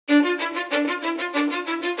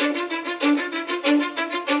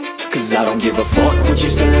Cause I don't give a fuck what you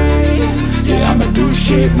say. Yeah, I'ma do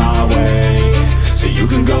shit my way. So you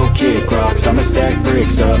can go kick rocks, I'ma stack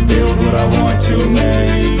bricks up, build what I want to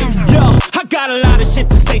make. Yo, I got a lot of shit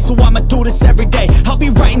to say, so I'ma do this every day. I'll be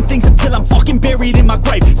writing things until I'm fucking buried in my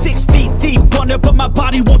grave. 6 feet deep under, but my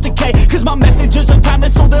body won't decay. Cause my messages are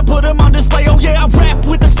timeless, so they'll put them on display. Oh yeah, I rap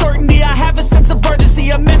with a certainty, I have a sense of urgency.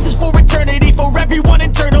 A message for eternity, for everyone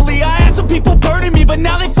internally. I had some people burning me, but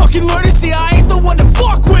now they fucking learn to see I ain't the one to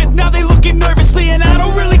fuck with, now they looking nervously. And I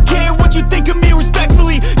don't really care what you think of me,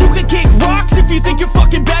 respectfully. You can kick rocks if you think you're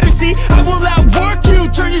fucking better, see. I will outwork you,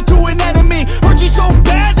 turn you to an enemy. Hurt you so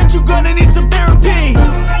bad that you're gonna need some therapy.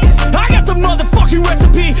 I got the motherfucking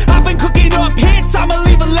recipe. I've been cooking up hits, I'ma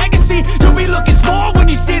leave a legacy. You'll be looking small when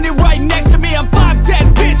you're standing right next to me. I'm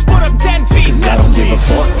 5'10", bitch, but I'm 10 feet next to me. I don't give a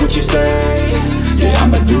fuck what you say. Yeah,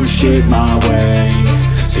 I'ma do shit my way.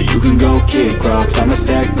 So you can go kick rocks, I'ma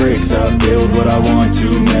stack bricks up, build what I want to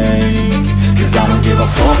make. Cause I don't give a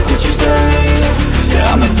fuck what you say.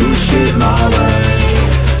 Yeah, I'ma do shit my way.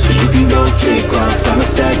 So you can go kick